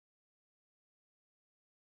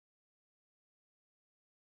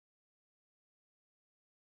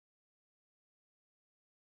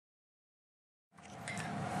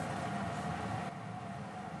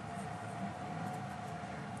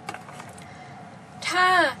ถ้า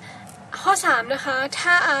ข้อ3นะคะถ้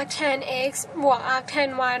า arc tan x บวก arc tan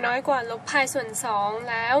y น้อยกว่าลบพายส่วน2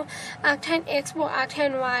แล้ว arc tan x บวก arc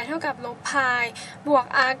tan y เท่ากับลบพายบวก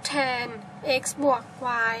arc tan x บวก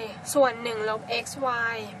y ส่วน1ลบ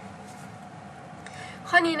xy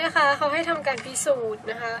ข้อนี้นะคะเขาให้ทำการพิสูจน์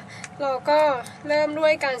นะคะเราก็เริ่มด้ว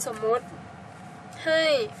ยการสมมุติให้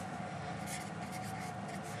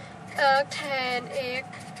arc tan x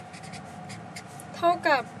เท่า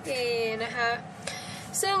กับ a นะคะ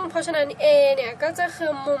ซึ่งเพราะฉะนั้น a เนี่ยก็จะคื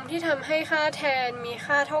อมุมที่ทำให้ค่า tan มี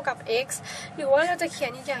ค่าเท่ากับ x หรือว่าเราจะเขีย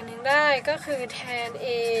นอีกอย่างหนึ่งได้ก็คือ tan a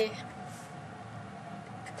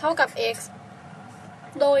เท่ากับ x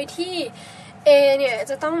โดยที่ a เนี่ย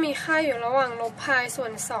จะต้องมีค่าอยู่ระหว่างลบพายส่ว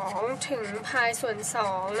น2ถึงพายส่วน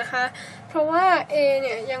2นะคะเพราะว่า a เ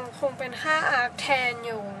นี่ยยังคงเป็นค่า arc tan อ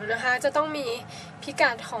ยู่นะคะจะต้องมีพิ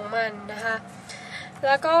กัดของมันนะคะแ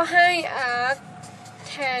ล้วก็ให้ arc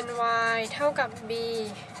tan y เท่ากับ b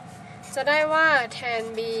จะได้ว่า tan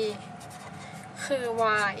b คือ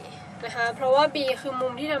y นะคะเพราะว่า b คือมุ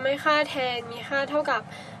มที่ทำให้ค่า tan มีค่าเท่ากับ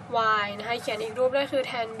y นะคะเขียนอีกรูปได้คือ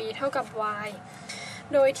tan b เท่ากับ y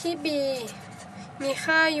โดยที่ b มี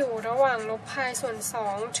ค่าอยู่ระหว่างลบพายส่วน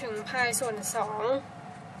2ถึงพายส่วน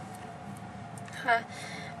2นะคะ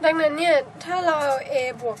ดังนั้นเนี่ยถ้าเราเอา a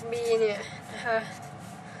บวก b เนี่ยนะคะ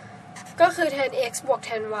ก็คือ tan x บวก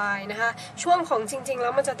tan y นะคะช่วงของจริงๆแล้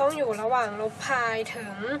วมันจะต้องอยู่ระหว่างลบพายถึ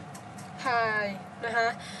งพายนะคะ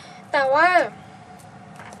แต่ว่า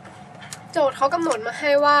โจทย์เขากำหนดมาใ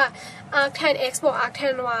ห้ว่า arc tan x บวก arc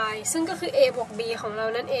tan y ซึ่งก็คือ a บวก b ของเรา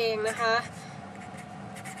นั่นเองนะคะ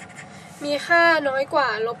มีค่าน้อยกว่า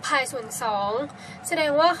ลบพายส่วน2แสด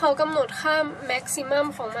งว่าเขากำหนดค่า maximum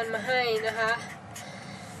ของมันมาให้นะคะ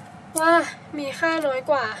ว่ามีค่าน้อย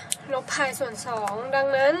กว่าลบพายส่วน2ดัง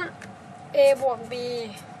นั้น a บวก b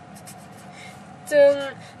จึง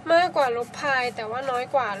มากกว่าลบพายแต่ว่าน้อย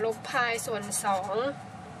กว่าลบพายส่วน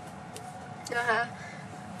2นะคะ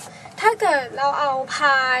ถ้าเกิดเราเอาพ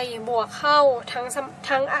ายบวกเข้าทั้ง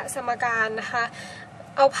สมการนะคะ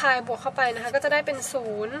เอาพายบวกเข้าไปนะคะก็จะได้เป็น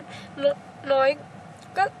0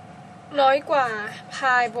น้อยกว่าพ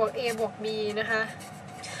ายบวก a บวก b นะคะ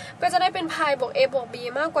ก็จะได้เป็นพายบวก a บวก b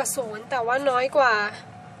มากกว่า0แต่ว่าน้อยกว่า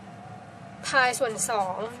พายส่วน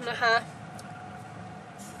2นะคะ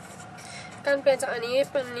การเปลี่ยนจากอันนี้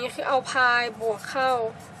เป็นนี้คือเอาพายบวกเข้า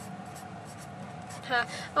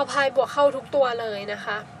เอาพายบวกเข้าทุกตัวเลยนะค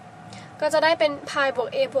ะก็จะได้เป็นพายบวก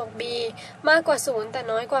a บวก b มากกว่า0แต่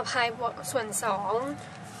น้อยกว่าพายบวกส่วน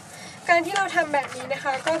2การที่เราทำแบบนี้นะค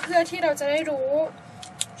ะก็เพื่อที่เราจะได้รู้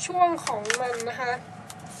ช่วงของมันนะคะ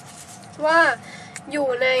ว่าอยู่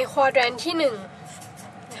ในควอดแรนต์ที่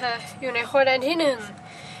1นะคะอยู่ในควอดแรนต์ที่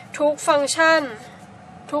1ทุกฟังก์ชัน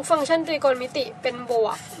ตรีโกณมิติเป็นบว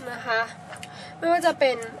กนะคะไม่ว่าจะเ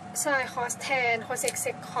ป็น sin cos tan cosec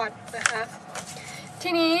sec cot นะคะที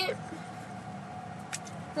นี้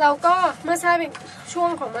เราก็เมื่อทราบช่วง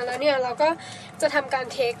ของมันแล้วเนี่ยเราก็จะทำการ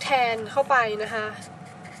take tan เข้าไปนะคะ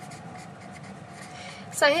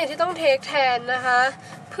สาเหตุที่ต้อง take tan นะคะ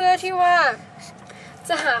เพื่อที่ว่า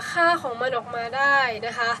จะหาค่าของมันออกมาได้น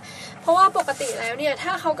ะคะเพราะว่าปกติแล้วเนี่ยถ้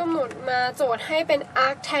าเขากำหนดมาโจทย์ให้เป็น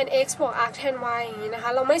arc tan x บวก arc tan y อย่างนี้นะคะ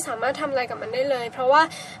เราไม่สามารถทำอะไรกับมันได้เลยเพราะว่า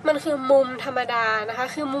มันคือมุมธรรมดานะคะ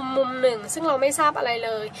คือมุมหนึ่งซึ่งเราไม่ทราบอะไรเ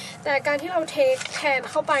ลยแต่การที่เรา take tan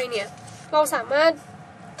เข้าไปเนี่ยเราสามารถ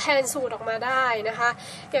แทนสูตรออกมาได้นะคะ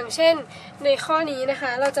อย่างเช่นในข้อนี้นะค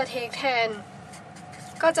ะเราจะ take tan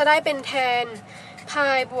ก็จะได้เป็น tan พา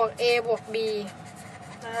ยบวก a บวก b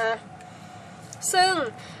นะคะซึ่ง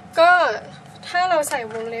ก็ถ้าเราใส่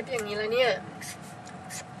วงเล็บอย่างนี้แล้วเนี่ย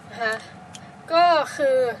นะคะก็คื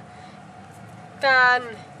อการ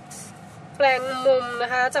แปลงมุมนะ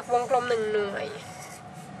คะจากวงกลม1หน่วย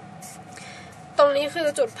ตรงนี้คือ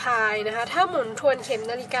จุดพายนะคะถ้าหมุนทวนเข็ม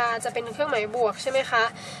นาฬิกาจะเป็นเครื่องหมายบวกใช่ไหมคะ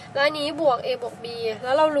และนี้บวก a บวก b แ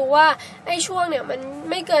ล้วเรารู้ว่าไอ้ช่วงเนี่ยมัน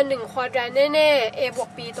ไม่เกิน1ควอดแรนต์แน่ๆ a บวก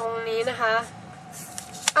b ตรงนี้นะคะ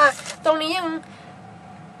ตรงนี้ยัง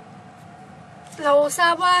เราทรา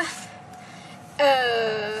บว่า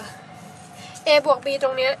a บวก b ตร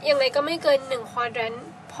งนี้ยังไงก็ไม่เกิน1ควอดแรนต์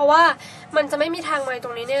เพราะว่ามันจะไม่มีทางมาต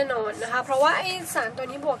รงนี้แน่นอนนะคะเพราะว่าไอสารตัว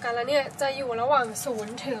นี้บวกกันแล้วเนี่ยจะอยู่ระหว่าง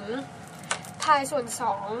0ถึงพายส่วน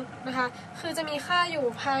2นะคะคือจะมีค่าอยู่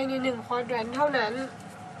ภายใน1ควอดแรนต์เท่านั้น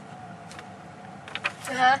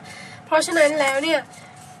นะคะเพราะฉะนั้นแล้วเนี่ย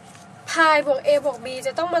พายบวก a บวก b จ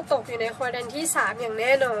ะต้องมาตกอยู่ในควอดแรนต์ที่3อย่างแ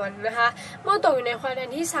น่นอนนะคะเมื่อตกอยู่ในควอดแรน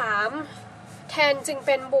ต์ที่3แทนจึงเ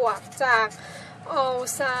ป็นบวกจาก all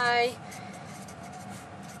sin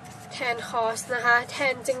tan cos นะคะแท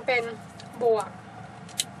นจึงเป็นบวก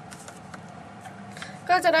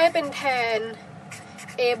ก็จะได้เป็นแทน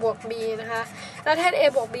a บวก b นะคะ แล้วแทน a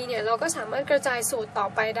บวก b เนี่ยเราก็สามารถกระจายสูตรต่อ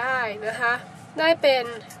ไปได้นะคะได้เป็น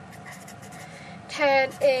แทน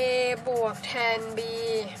a บวกแทน b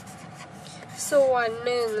ส่วน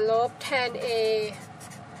1ลบแทน a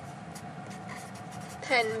แท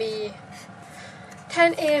น b แท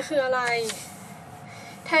น a คืออะไร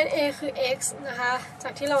แทน a คือ x นะคะจา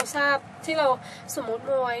กที่เราทราบที่เราสมมติ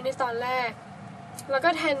มาไว้ในตอนแรกแล้วก็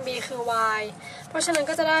แทน b คือ y เพราะฉะนั้น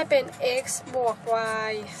ก็จะได้เป็น x บวก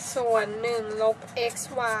y ส่วน1ลบ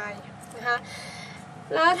xy นะคะ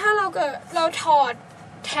แล้วถ้าเราถอด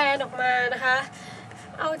แทนออกมานะคะ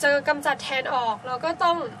เอาจะกำจัดแทนออกเราก็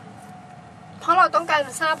ต้องเพราะเราต้องการ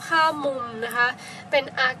ทราบค่ามุมนะคะเป็น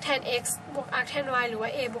arc tan x บวก arc tan y หรือว่า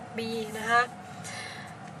a บวก b นะคะ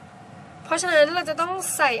เพราะฉะนั้นเราจะต้อง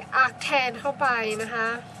ใส่ arc tan เข้าไปนะคะ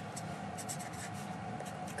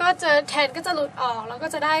ก็จะแทนก็จะหลุดออกแล้วก็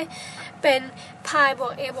จะได้เป็นพายบว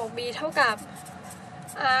ก a บวก b เท่ากับ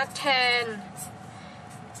arc tan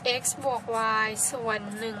x บวก y ส่วน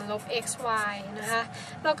1ลบ xy นะคะ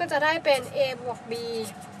เราก็จะได้เป็น a บวก b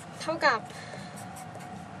เท่ากับ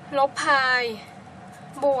ลบพาย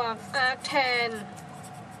บวก arc tan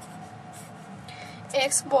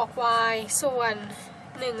x บวก y ส่วน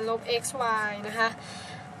1ลบ xy นะคะ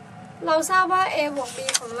เราทราบว่า a บวก b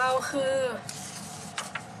ของเราคือ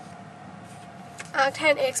arc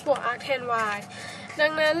tan x บวก arc tan y ดั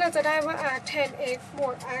งนั้นเราจะได้ว่า arc tan x บว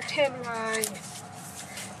ก arc tan y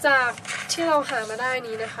จากที่เราหามาได้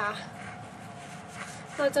นี้นะคะ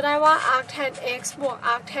เราจะได้ว่า arc tan x บวก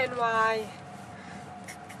arc tan y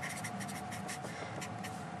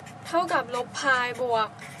เท่ากับลบพายบวก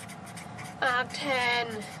arc tan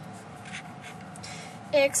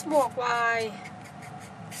x บวก y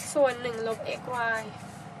ส่วน1ลบ xy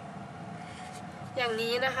อย่าง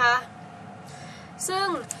นี้นะคะซึ่ง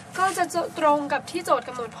ก็จะตรงกับที่โจทย์ก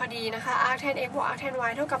ำหนดพอดีนะคะ arc tan x บวก arc tan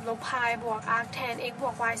y เท่ากับลบพายบวก arc tan x บ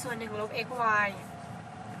วก y ส่วน1ลบ xy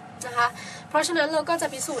นะคะเพราะฉะนั้นเราก็จะ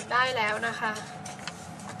พิสูจน์ได้แล้วนะคะ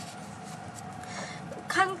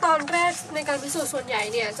ขั้นตอนแรกในการพิสูจน์ส่วนใหญ่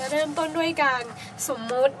เนี่ยจะเริ่มต้นด้วยการสม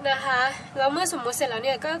มุตินะคะแล้วเมื่อสมมุติเสร็จแล้วเ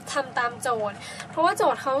นี่ยก็ทำตามโจทย์เพราะว่าโจ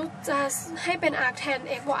ทย์เขาจะให้เป็น arc tan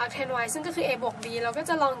x บวก arc tan y ซึ่งก็คือ a บวก b เราก็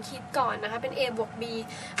จะลองคิดก่อนนะคะเป็น a บวก b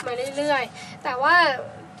มาเรื่อยๆแต่ว่า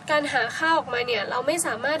การหาค่าออกมาเนี่ยเราไม่ส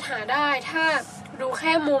ามารถหาได้ถ้าดูแ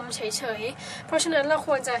ค่มุมเฉยๆเพราะฉะนั้นเราค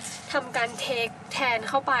วรจะทำการเทคแทน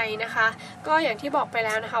เข้าไปนะคะก็อย่างที่บอกไปแ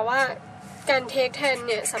ล้วนะคะว่าการเทคแทนเ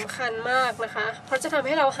นี่ยสำคัญมากนะคะเพราะจะทำใ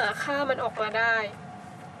ห้เราหาค่ามันออกมาได้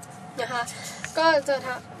นะคะก็จะ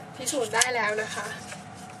พิสูจน์ได้แล้วนะคะ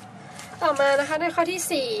ต่อมานะคะในข้อ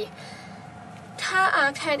ที่4ถ้า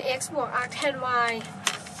arc tan x บวก arc tan y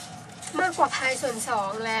มากกว่าพายส่วน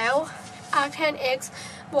2แล้ว arc tan x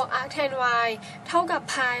บวก arc tan y เท่ากับ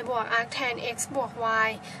พายบวก arc tan x บวก y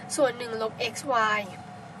ส่วน1ลบ xy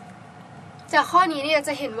จากข้อนี้เนี่ยจ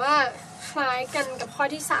ะเห็นว่าคล้ายกันกับข้อ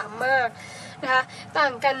ที่3มากนะคะต่า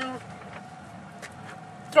งกัน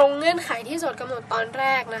ตรงเงื่อนไขที่โจทย์กำหนดตอนแร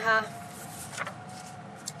กนะคะ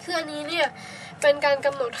คืออันนี้เนี่ยเป็นการก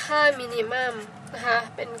ำหนดค่ามินิมัมนะคะ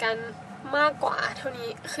เป็นการมากกว่าเท่านี้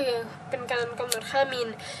คือเป็นการกำหนดค่ามิน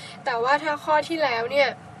แต่ว่าถ้าข้อที่แล้วเนี่ย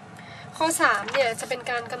ข้อ3เนี่ยจะเป็น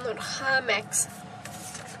การกำหนดค่า max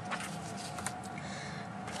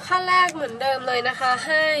ขั้นแรกเหมือนเดิมเลยนะคะใ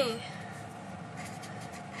ห้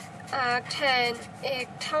arc tan x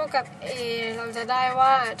เท่ากับ a เราจะได้ว่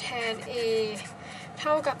า tan a เ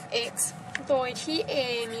ท่ากับ x โดยที่ a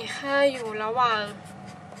มีค่าอยู่ระหว่าง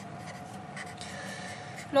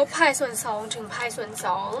ลบพายส่วน2ถึงพายส่วน2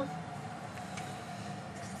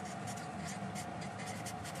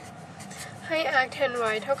ให้ arc tan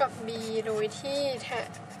y เท่ากับ b โดยที่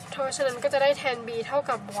เพราะฉะนั้นก็จะได้ tan b เท่า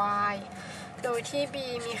กับ y โดยที่ b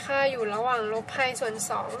มีค่าอยู่ระหว่างลบพายส่วน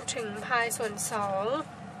2ถึงพายส่วน2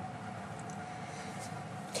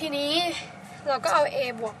ทีนี้เราก็เอา a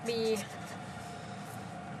บวก b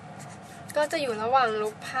ก็จะอยู่ระหว่างล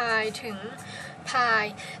บพายถึงพาย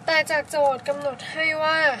แต่จากโจทย์กำหนดให้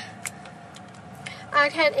ว่า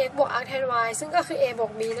arc tan x บวก arc tan y ซึ่งก็คือ a บว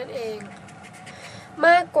ก b นั่นเองม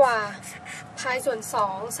ากกว่าพายส่วน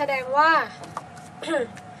2แสดงว่า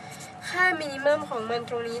ค่ามินิมัมของมัน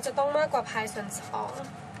ตรงนี้จะต้องมากกว่าพายส่วน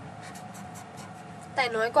2แต่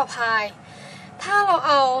น้อยกว่าพายถ้าเรา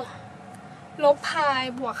เอาลบพาย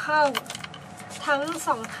บวกเข้าทั้งส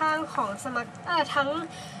องข้างของทั้ง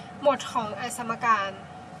หมดของสมการ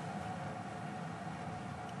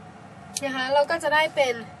นะคะเราก็จะได้เป็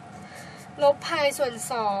นลบพายส่วน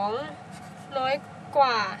2น้อยก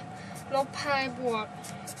ว่าลบพายบวก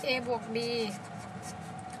a บวก b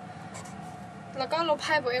แล้วก็ลบพ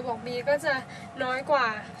ายบวก a บวก b ก็จะน้อยกว่า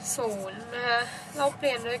0นะคะเราเป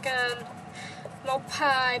ลี่ยนโดยการ ลบพ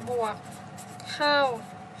ายบวกเข้า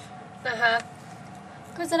นะคะ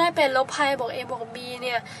ก็จะได้เป็นลบพายบวก a บวก b เ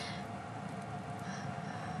นี่ย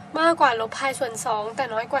มากกว่าลบพายส่วน2แต่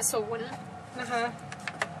น้อยกว่า0นะคะ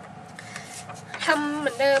ทำเห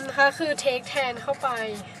มือนเดิมนะคะคือเทคแทนเข้าไป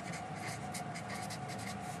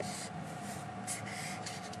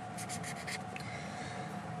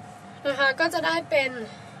นะคะก็จะได้เป็น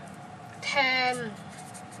แทน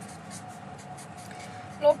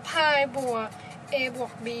ลบพายบวก a บว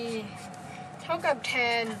ก b เท่ากับแท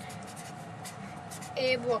น a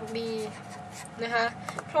บวก b นะคะ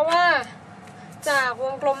เพราะว่าจากว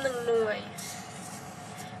งกลม1หน่วย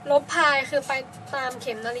ลบพายคือไปตามเ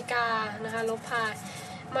ข็มนาฬิกานะคะลบพาย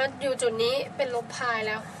มาอยู่จุดนี้เป็นลบพายแ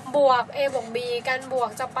ล้วบวก a บวก b การบวก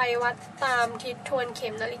จะไปวัดตามทิศทวนเข็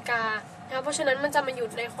มนาฬิกานะเพราะฉะนั้นมันจะมาหยุด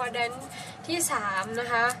ในควอดแรนต์ที่3นะ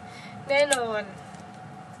คะแน่นอน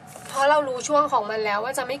เพราะเรารู้ช่วงของมันแล้วว่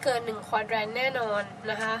าจะไม่เกิน1ควอดแรนต์แน่นอน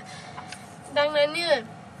นะคะดังนั้นเนี่ย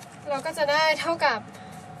เราก็จะได้เท่ากับ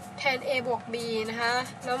แทน a บวก b นะคะ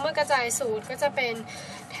แล้วเมื่อกระจายสูตรก็จะเป็น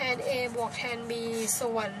แทน a บวกแทน b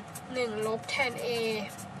ส่วน1ลบแทน a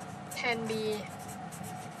แทน b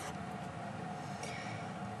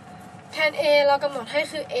แทน a เรากำหนดให้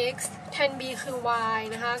คือ x แทน b คือ y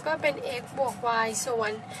นะคะก็เป็น x บวก y ส่ว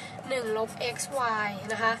น1ลบ xy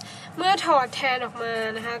นะคะเมื่อถอดแทนออกมา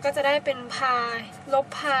นะคะก็จะได้เป็นพายลบ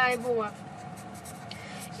พายบวก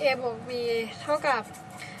a บวก b เท่ากับ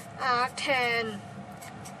arc แทน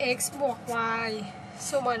x บวก y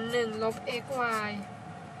ส่วน1ลบ xy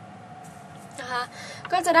นะคะ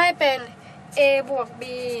ก็จะได้เป็น a บวก b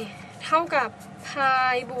เท่ากับพา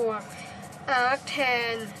ยบวก arc แท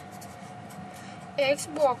น x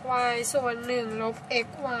บวก y ส่วน1ลบ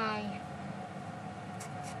xy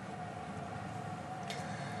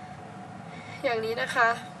อย่างนี้นะคะ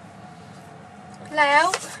แล้ว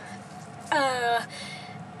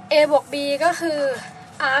a บวก b ก็คือ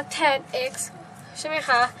arc แทน x ใช่ไหม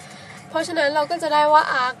คะเพราะฉะนั้นเราก็จะได้ว่า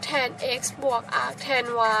arc แทน x บวก arc แทน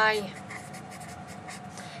y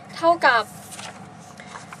เท่ากับ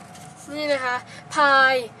นี่นะคะพา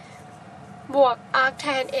ยบวก arc แท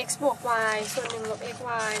น x บวก y ส่วน1ลบ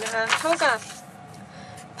xy นะคะเท่ากับ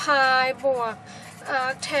พายบวก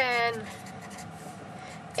arc แทน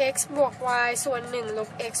x บวก y ส่วน1ลบ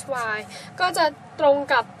xy ก็จะตรง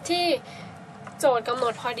กับที่โจทย์กำหน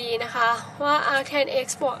ดพอดีนะคะว่า arc แทน x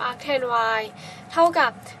บวก arc แทน y เท่ากั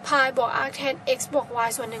บพายบวก arc แทน x บวก y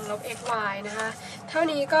ส่วน1ลบ xy นะคะเท่า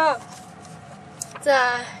นี้ก็จะ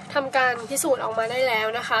ทำการพิสูจน์ออกมาได้แล้ว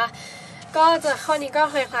นะคะก็จะข้อนี้ก็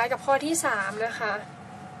คล้ายๆกับข้อที่3นะคะ